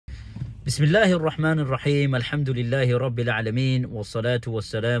بسم الله الرحمن الرحيم الحمد لله رب العالمين والصلاة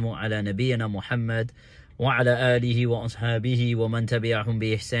والسلام على نبينا محمد وعلى آله وأصحابه ومن تبعهم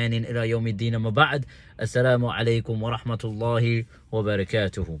بإحسان إلى يوم الدين ما بعد السلام عليكم ورحمة الله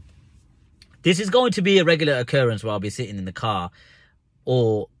وبركاته. This is going to be a regular occurrence where I'll be sitting in the car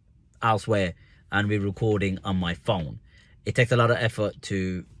or elsewhere and be recording on my phone. It takes a lot of effort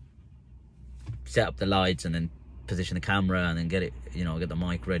to set up the lights and then position the camera and then get it, get the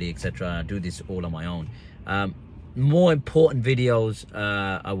mic ready, etc. I do this all on my own. More important videos,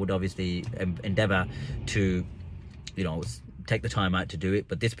 I would obviously endeavor to, take the time out to do it,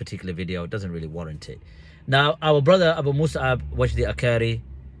 but this particular video doesn't really warrant it. Now, our brother Abu Mussab Wajdi Akkari,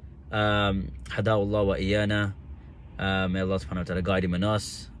 Hadawullah wa iyana, may Allah subhanahu wa ta'ala guide him and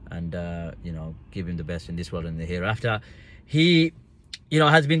us, and give him the best in this world and the hereafter. He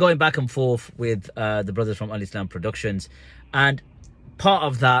has been going back and forth with the brothers from Al-Islam Productions, and part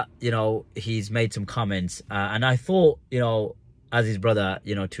of that, he's made some comments, and I thought, as his brother,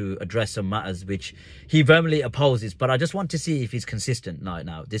 to address some matters which he verbally opposes, but I just want to see if he's consistent right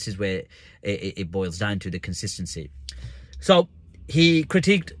now. This is where it boils down to, the consistency. So he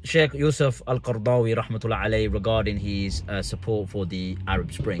critiqued Sheikh Yusuf Al-Qaradawi rahmatullah alayhi regarding his support for the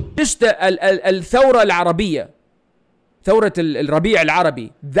Arab Spring. Just الثورة العربية, ثورة الربيع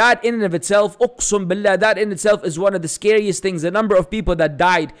العربي, that in and of itself, أقسم بالله, that in itself is one of the scariest things. The number of people that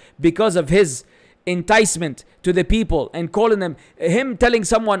died because of his enticement to the people and calling them, him telling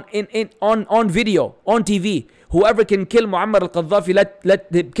someone on video, on TV, whoever can kill Muammar al-Qaddafi,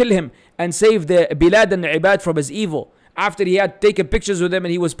 let kill him and save the Bilad and Ibad from his evil, after he had taken pictures with him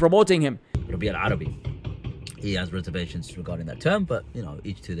and he was promoting him. Rabee al-Arabi, he has reservations regarding that term, but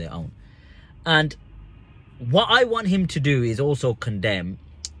each to their own. And what I want him to do is also condemn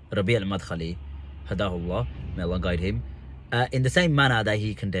Rabee al-Madkhali, Hadahullah, may Allah guide him, in the same manner that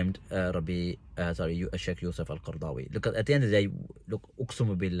he condemned Sheikh Yusuf Al-Qaradawi. Look, at the end of the day, look,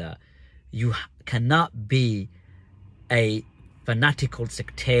 uqsumu billah, you cannot be a fanatical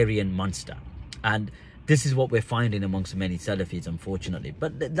sectarian monster. And this is what we're finding amongst many Salafis, unfortunately.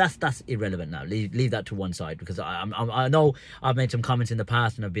 But that's irrelevant now. Leave that to one side, because I know I've made some comments in the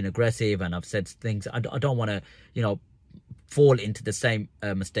past and I've been aggressive and I've said things. I don't want to, fall into the same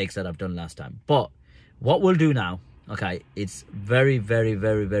mistakes that I've done last time. But what we'll do now, okay, it's very, very,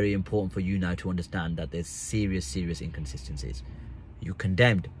 very, very important for you now to understand that there's serious inconsistencies. You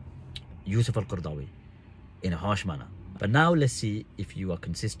condemned Yusuf Al-Qaradawi in a harsh manner. But now let's see if you are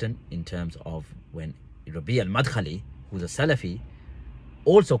consistent in terms of when Rabee al-Madkhali, who's a Salafi,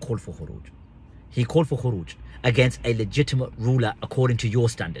 also called for khuruj. He called for khuruj against a legitimate ruler according to your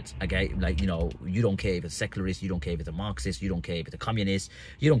standards. Okay, like, you don't care if it's a secularist, you don't care if it's a Marxist, you don't care if it's a communist,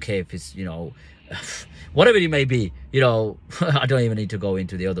 you don't care if it's, whatever it may be, I don't even need to go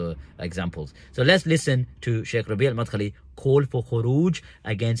into the other examples. So let's listen to Sheikh Rabee al-Madkhali call for khuruj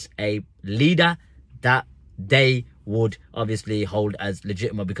against a leader that they would obviously hold as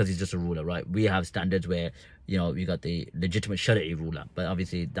legitimate because he's just a ruler, right? We have standards where, you got the legitimate Shari'i ruler, but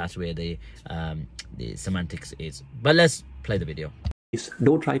obviously that's where the semantics is. But let's play the video.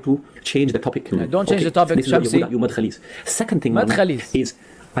 Don't try to change the topic. No, don't change the topic, Shamsi. You Madkhalis. Second thing, Madkhalis is,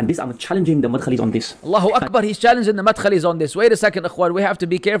 and this, I'm challenging the Madkhalis on this. Allahu Akbar, he's challenging the Madkhalis on this. Wait a second, Ikhwan, we have to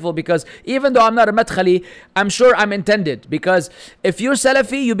be careful, because even though I'm not a Madkhali, I'm sure I'm intended. Because if you're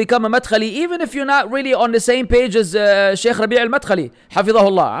Salafi, you become a Madkhali, even if you're not really on the same page as Sheikh Rabee al-Madkhali,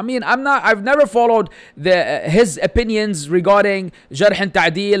 Hafidhahullah. I mean, I've never followed his opinions regarding Jarh and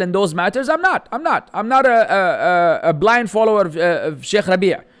Ta'deel and those matters. I'm not a blind follower of Sheikh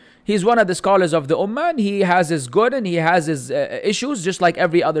Rabee. He's one of the scholars of the Ummah, and he has his good and he has his issues, just like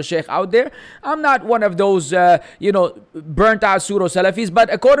every other sheikh out there. I'm not one of those, burnt out pseudo-Salafis,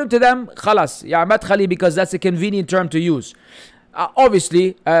 but according to them, khalas, Madkhali, because that's a convenient term to use.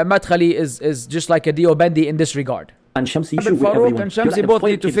 Obviously, Madkhali is just like a Deobandi in this regard. And Shamsi, Farouk and Shamsi both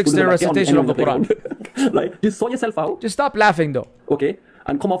need to fix their recitation of the Quran. Like, just sort yourself out. Just stop laughing though. Okay?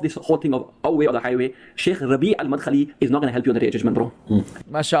 And come off this whole thing of our way or the highway. Sheikh Rabee al-Madkhali is not going to help you on the day of judgment, bro.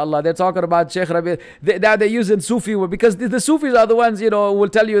 MashaAllah, they're talking about Sheikh Rabee. They're using Sufi, because the Sufis are the ones, will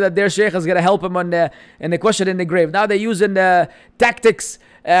tell you that their Sheikh is going to help them in the question in the grave. Now they're using tactics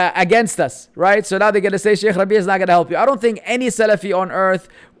against us, right? So now they're going to say Sheikh Rabee is not going to help you. I don't think any Salafi on earth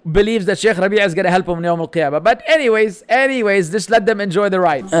believes that Sheikh Rabee is going to help him in Yawm al-Qiyamah. But anyways, just let them enjoy the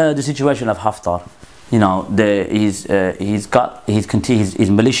ride. The situation of Haftar. He's got his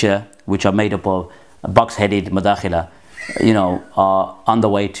militia, which are made up of box-headed Madakhila, are on the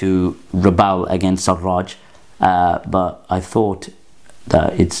way to rebel against Sarraj. But I thought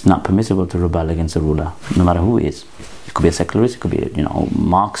that it's not permissible to rebel against the ruler, no matter who it is. It could be a secularist, it could be a,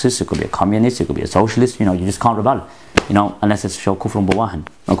 Marxist, it could be a communist, it could be a socialist. You just can't rebel, unless it's show kufrun bawahan,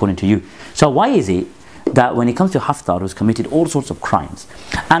 according to you. So why is it that when it comes to Haftar, who's committed all sorts of crimes,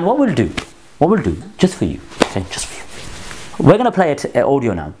 and what we'll do, just for you, okay, just for you, we're going to play an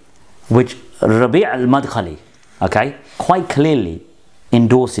audio now, which Rabee Al-Madkhali, okay, quite clearly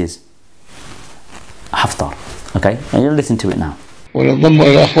endorses Haftar, okay, and you'll listen to it now. ولنضم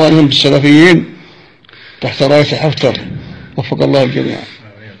إلى أخوانهم السلفيين تحت راية حفتر وفق الله الجميع.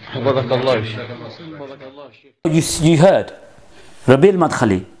 حفظك الله. You heard Rabee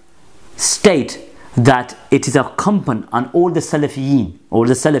Al-Madkhali state that it is incumbent on all the Salafiyin, all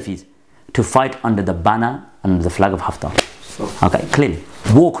the Salafis, to fight under the banner and the flag of Haftar. Okay, clearly,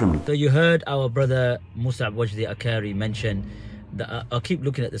 war criminal. So you heard our brother Mussab Wajdi Akkari mention that. I'll keep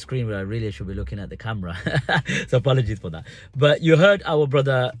looking at the screen where I really should be looking at the camera. So apologies for that. But you heard our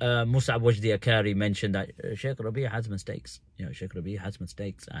brother Mussab Wajdi Akkari mention that Sheikh Rabee has mistakes. Sheikh Rabee has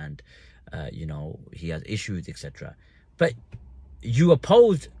mistakes, and he has issues, etc. But you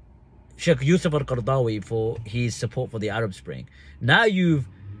opposed Sheikh Yusuf al-Qaradawi for his support for the Arab Spring. Now you've,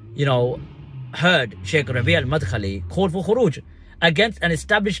 heard Sheikh Rabee al-Madkhali call for khuruj against an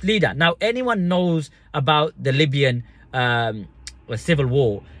established leader. Now, anyone knows about the Libyan civil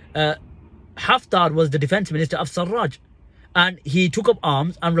war. Haftar was the defense minister of Sarraj, and he took up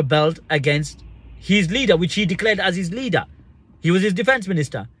arms and rebelled against his leader, which he declared as his leader. He was his defense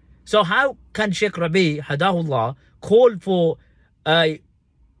minister. So how can Sheikh Rabee, Hadahullah, call for a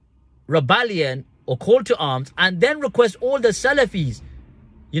rebellion or call to arms and then request all the Salafis,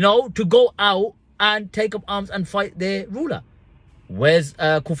 to go out and take up arms and fight their ruler? Where's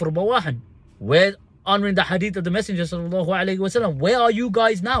Kufr Bawahan? Where's honoring the hadith of the Messenger sallallahu alaihi wasallam? Where are you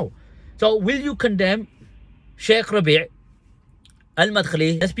guys now? So will you condemn Sheikh Rabee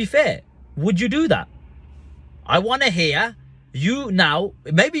Al-Madkhali? Let's be fair. Would you do that? I want to hear you now.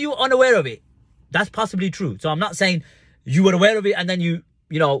 Maybe you're unaware of it. That's possibly true. So I'm not saying you were aware of it and then you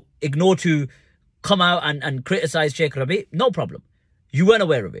ignore to come out and criticize Sheikh Rabee. No problem. You weren't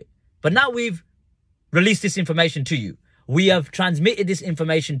aware of it. But now we've released this information to you. We have transmitted this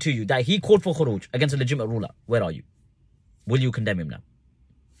information to you that he called for khuruj against a legitimate ruler. Where are you? Will you condemn him now?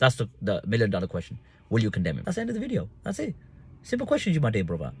 That's the $1 million question. Will you condemn him? That's the end of the video. That's it. Simple question, my dear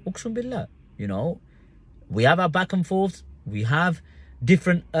brother. Uqsum billah. We have our back and forths. We have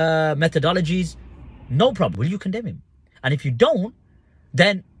different methodologies. No problem. Will you condemn him? And if you don't,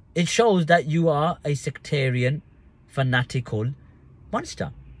 then it shows that you are a sectarian, fanatical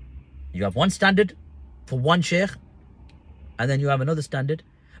monster. You have one standard for one sheikh, and then you have another standard.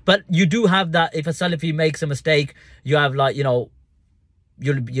 But you do have that if a Salafi makes a mistake, you have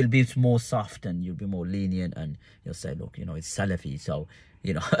you'll be more soft and you'll be more lenient, and you'll say, look, it's Salafi, so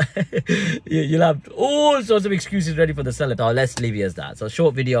you'll have all sorts of excuses ready for the Salafi. So let's leave it as that. So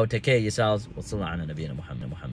short video, take care of yourselves. Wa sallallahu ala nabiyyina Muhammad.